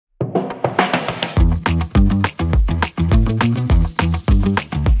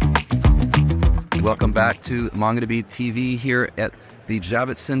Welcome back to MongoDB TV here at the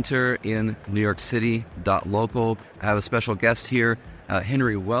Javits Center in New York City, .local. I have a special guest here,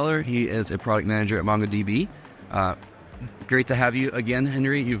 Henry Weller. He is a product manager at MongoDB. Great to have you again,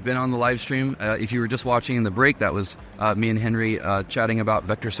 Henry. You've been on the live stream. If you were just watching in the break, that was me and Henry chatting about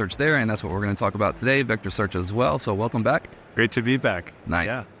vector search there, and that's what we're going to talk about today, vector search as well. So welcome back. Great to be back. Nice.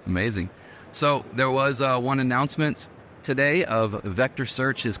 Yeah. Amazing. So there was one announcement today of vector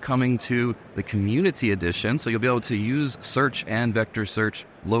search is coming to the Community Edition. So you'll be able to use search and vector search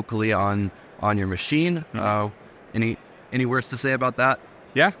locally on your machine. Mm-hmm. Any words to say about that?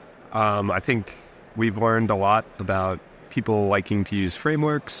 Yeah. I think we've learned a lot about people liking to use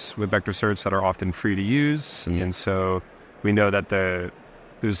frameworks with vector search that are often free to use. Mm-hmm. And so we know that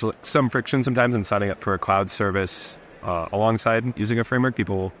there's some friction sometimes in signing up for a cloud service alongside using a framework.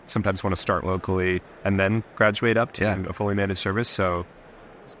 People sometimes want to start locally and then graduate up to a fully managed service. So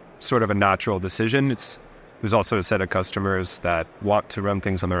sort of a natural decision. There's also a set of customers that want to run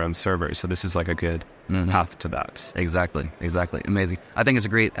things on their own servers. So this is like a good path to that. Exactly. Amazing. I think it's a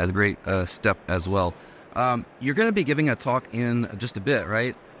great step as well. You're going to be giving a talk in just a bit,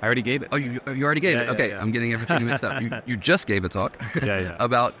 right? I already gave it. Oh, you already gave it? Okay, yeah. I'm getting everything mixed up. You just gave a talk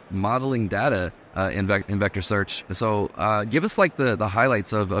about modeling data in vector search. So give us like the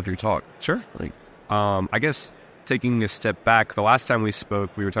highlights of your talk. Sure. I guess taking a step back, the last time we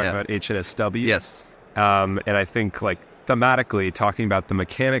spoke, we were talking about HNSW. Yes. And I think like thematically talking about the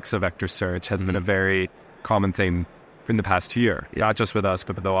mechanics of vector search has been a very common thing in the past year, not just with us,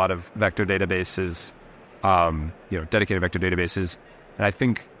 but with a lot of vector databases, dedicated vector databases. And I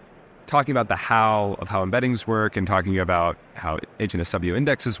think talking about the how of how embeddings work and talking about how HNSW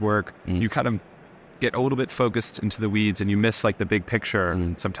indexes work, you kind of get a little bit focused into the weeds and you miss like the big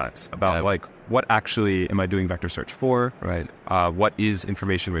picture sometimes about like what actually am I doing vector search for? Right. What is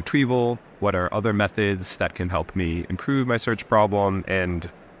information retrieval? What are other methods that can help me improve my search problem? And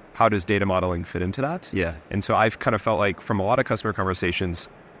how does data modeling fit into that? Yeah. And so I've kind of felt like from a lot of customer conversations,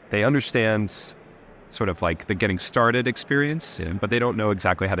 they understand sort of like the getting started experience, but they don't know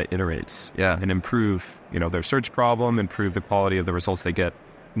exactly how to iterate and improve, their search problem, improve the quality of the results they get,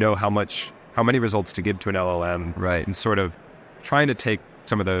 know how many results to give to an LLM, right? And sort of trying to take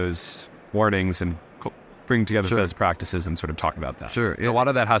some of those warnings and bring together best practices and sort of talk about that. Sure. Yeah. A lot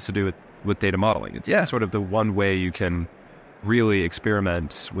of that has to do with data modeling. It's sort of the one way you can really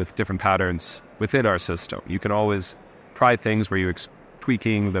experiment with different patterns within our system. You can always try things where you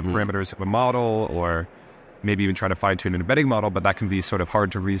tweaking the parameters of a model or maybe even trying to fine-tune an embedding model, but that can be sort of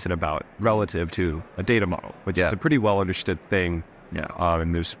hard to reason about relative to a data model, which is a pretty well-understood thing. Yeah.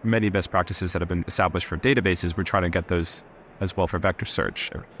 And there's many best practices that have been established for databases. We're trying to get those as well for vector search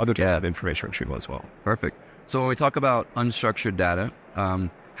or other types of information retrieval as well. Perfect. So when we talk about unstructured data,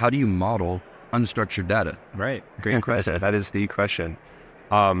 how do you model unstructured data? Right. Great question. That is the question.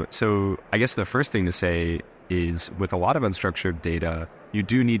 So I guess the first thing to say is with a lot of unstructured data, you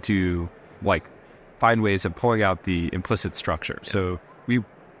do need to find ways of pulling out the implicit structure. Yeah. So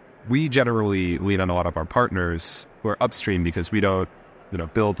we generally lean on a lot of our partners who are upstream because we don't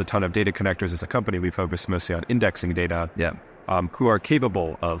build a ton of data connectors as a company. We focus mostly on indexing data, who are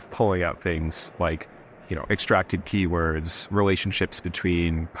capable of pulling out things like extracted keywords, relationships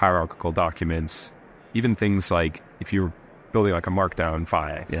between hierarchical documents, even things like if you're building like a markdown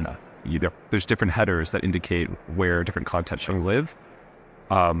file, there's different headers that indicate where different content should live.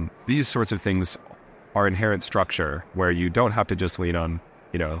 These sorts of things are inherent structure where you don't have to just lean on,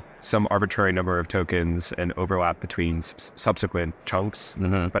 some arbitrary number of tokens and overlap between subsequent chunks,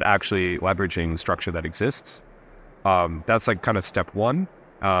 but actually leveraging structure that exists. That's like kind of step one.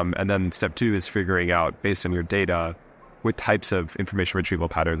 And then step two is figuring out, based on your data, what types of information retrieval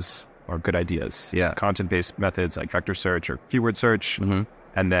patterns are good ideas. Yeah. Content-based methods like vector search or keyword search.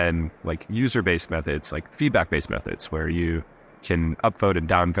 And then like user-based methods, like feedback-based methods, where you can upvote and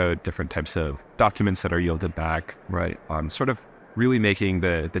downvote different types of documents that are yielded back. Right. Sort of really making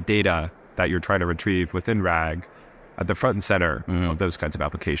the data that you're trying to retrieve within RAG at the front and center of those kinds of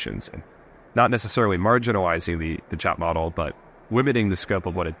applications. And not necessarily marginalizing the chat model, but limiting the scope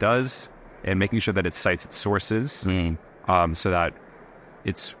of what it does and making sure that it cites its sources so that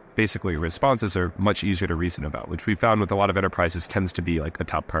its basically responses are much easier to reason about, which we found with a lot of enterprises tends to be like a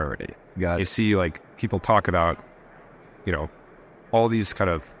top priority. You see like people talk about, all these kind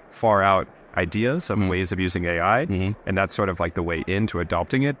of far out ideas of ways of using AI, and that's sort of like the way into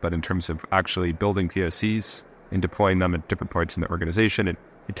adopting it. But in terms of actually building POCs and deploying them at different points in the organization, it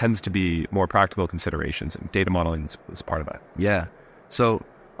tends to be more practical considerations, and data modeling is part of that. Yeah. So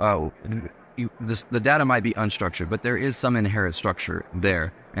the data might be unstructured, but there is some inherent structure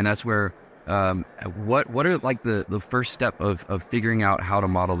there, and that's where what are like the first step of figuring out how to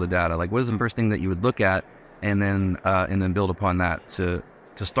model the data? Like, what is the first thing that you would look at, and then build upon that to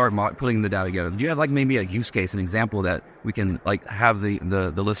start putting the data together? Do you have like maybe a use case, an example that we can like have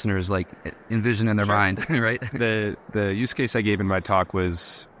the listeners like envision in their mind, right? The use case I gave in my talk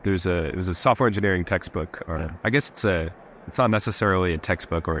was it was a software engineering textbook, or I guess it's not necessarily a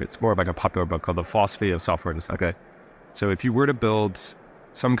textbook, or it's more of like a popular book called The Philosophy of Software Design. Okay. So if you were to build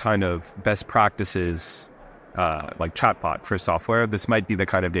some kind of best practices like chatbot for software, this might be the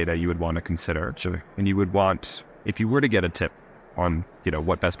kind of data you would want to consider. Sure. And you would want, if you were to get a tip on,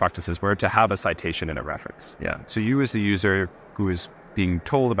 what best practices were, to have a citation and a reference. Yeah. So you as the user who is being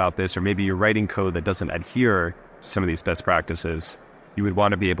told about this, or maybe you're writing code that doesn't adhere to some of these best practices, you would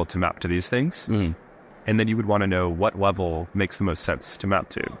want to be able to map to these things. Mm. And then you would want to know what level makes the most sense to map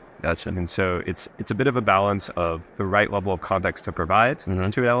to. Gotcha. And so it's a bit of a balance of the right level of context to provide to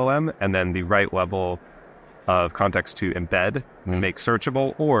an LLM, and then the right level of context to embed, make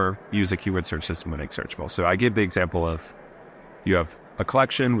searchable, or use a keyword search system to make searchable. So I gave the example of you have a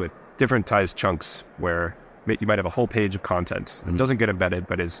collection with different sized chunks where you might have a whole page of content that doesn't get embedded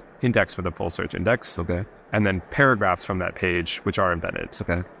but is indexed with a full search index. Okay. And then paragraphs from that page which are embedded.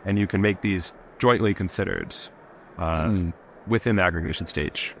 Okay. And you can make these jointly considered within the aggregation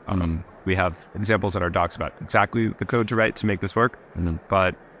stage. We have examples in our docs about exactly the code to write to make this work,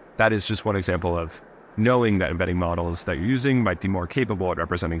 but that is just one example of knowing that embedding models that you're using might be more capable at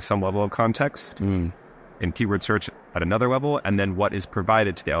representing some level of context in keyword search at another level, and then what is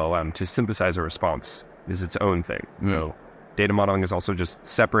provided to the LLM to synthesize a response is its own thing. So data modeling is also just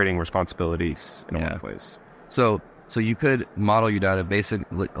separating responsibilities in a lot of ways. So you could model your data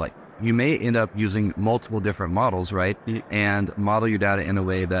basically, like you may end up using multiple different models, right? And model your data in a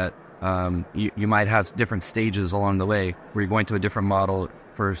way that you might have different stages along the way where you're going to a different model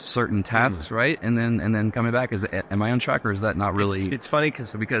for certain tasks, right? And then coming back. Am I on track, or is that not really? It's funny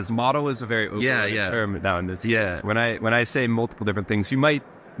because model is a very open term now in this case. When I say multiple different things,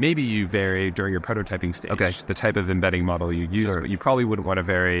 maybe you vary during your prototyping stage, the type of embedding model you use, but you probably wouldn't want to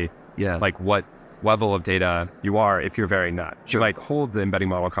vary like what level of data you are if you're varying that. You might hold the embedding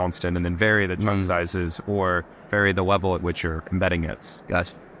model constant and then vary the chunk sizes, or vary the level at which you're embedding it.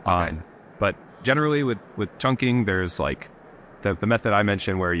 Gotcha. But generally with chunking, there's like the method I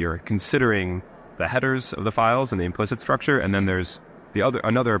mentioned where you're considering the headers of the files and the implicit structure, and then there's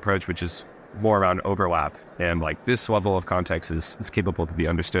another approach which is more around overlap, and like this level of context is capable to be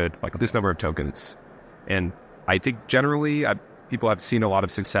understood, like this number of tokens. And I think generally people have seen a lot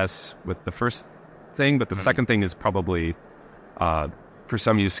of success with the first thing, but the second thing is probably for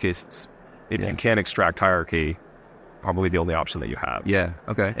some use cases, if you can't extract hierarchy, probably the only option that you have. Yeah.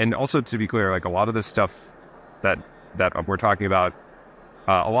 Okay. And also, to be clear, like a lot of this stuff that we're talking about,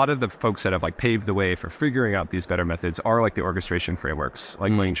 a lot of the folks that have like paved the way for figuring out these better methods are like the orchestration frameworks,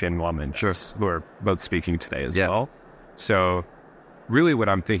 like LangChain and Llama, who are both speaking today as well. So really what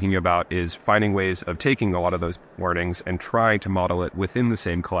I'm thinking about is finding ways of taking a lot of those learnings and trying to model it within the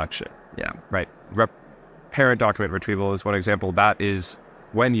same collection. Yeah. Right. Parent document retrieval is one example. That is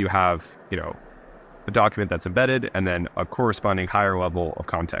when you have, a document that's embedded and then a corresponding higher level of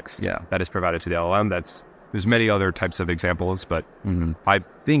context that is provided to the LLM. There's many other types of examples, but I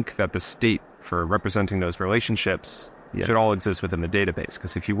think that the state for representing those relationships should all exist within the database.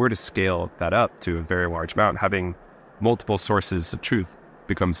 Because if you were to scale that up to a very large amount, having multiple sources of truth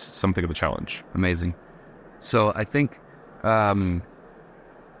becomes something of a challenge. Amazing. So I think, oh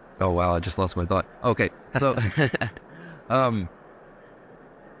wow, I just lost my thought. Okay, so so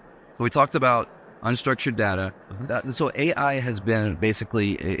we talked about unstructured data. So AI has been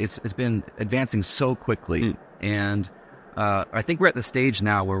basically, it's been advancing so quickly. And I think we're at the stage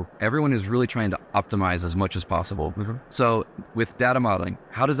now where everyone is really trying to optimize as much as possible. So with data modeling,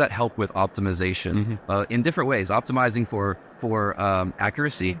 how does that help with optimization in different ways? Optimizing for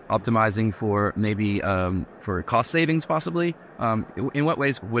accuracy, optimizing for maybe for cost savings possibly. In what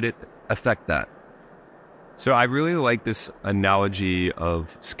ways would it affect that? So I really like this analogy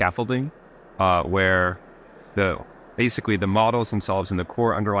of scaffolding, where basically the models themselves and the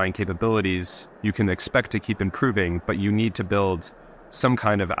core underlying capabilities you can expect to keep improving, but you need to build some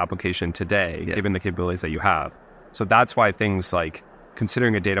kind of application today, given the capabilities that you have. So that's why things like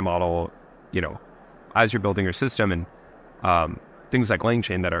considering a data model, as you're building your system, and things like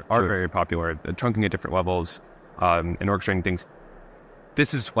LangChain that are very popular, chunking at different levels, and orchestrating things.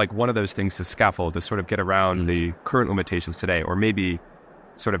 This is like one of those things to scaffold to sort of get around the current limitations today, or maybe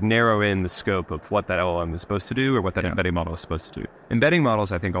sort of narrow in the scope of what that LLM is supposed to do, or what that embedding model is supposed to do. Embedding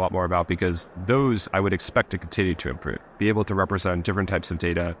models I think a lot more about, because those I would expect to continue to improve, be able to represent different types of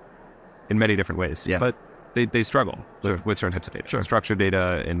data in many different ways. Yeah. But they struggle with certain types of data. Sure. Structured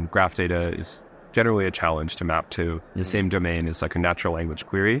data and graph data is generally a challenge to map to the same domain as like a natural language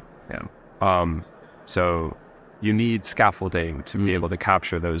query. Yeah. So you need scaffolding to be able to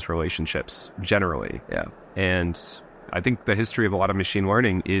capture those relationships generally. Yeah. And I think the history of a lot of machine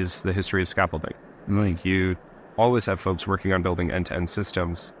learning is the history of scaffolding. You always have folks working on building end-to-end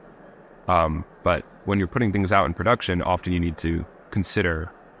systems. But when you're putting things out in production, often you need to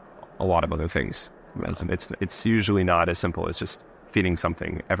consider a lot of other things. It's usually not as simple as just feeding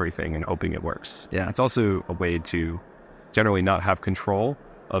something everything and hoping it works. Yeah. It's also a way to generally not have control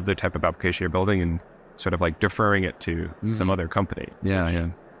of the type of application you're building and sort of like deferring it to some other company. Yeah.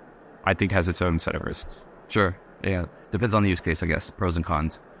 I think has its own set of risks. Sure. Yeah. Depends on the use case, I guess. Pros and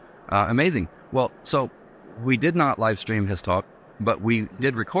cons. Amazing. Well, so we did not live stream his talk, but we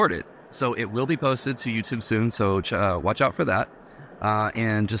did record it. So it will be posted to YouTube soon. So watch out for that.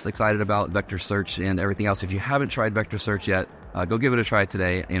 And just excited about vector search and everything else. If you haven't tried vector search yet, go give it a try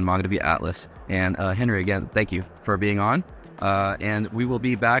today in MongoDB Atlas. And Henry, again, thank you for being on. And we will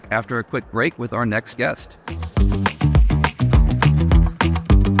be back after a quick break with our next guest.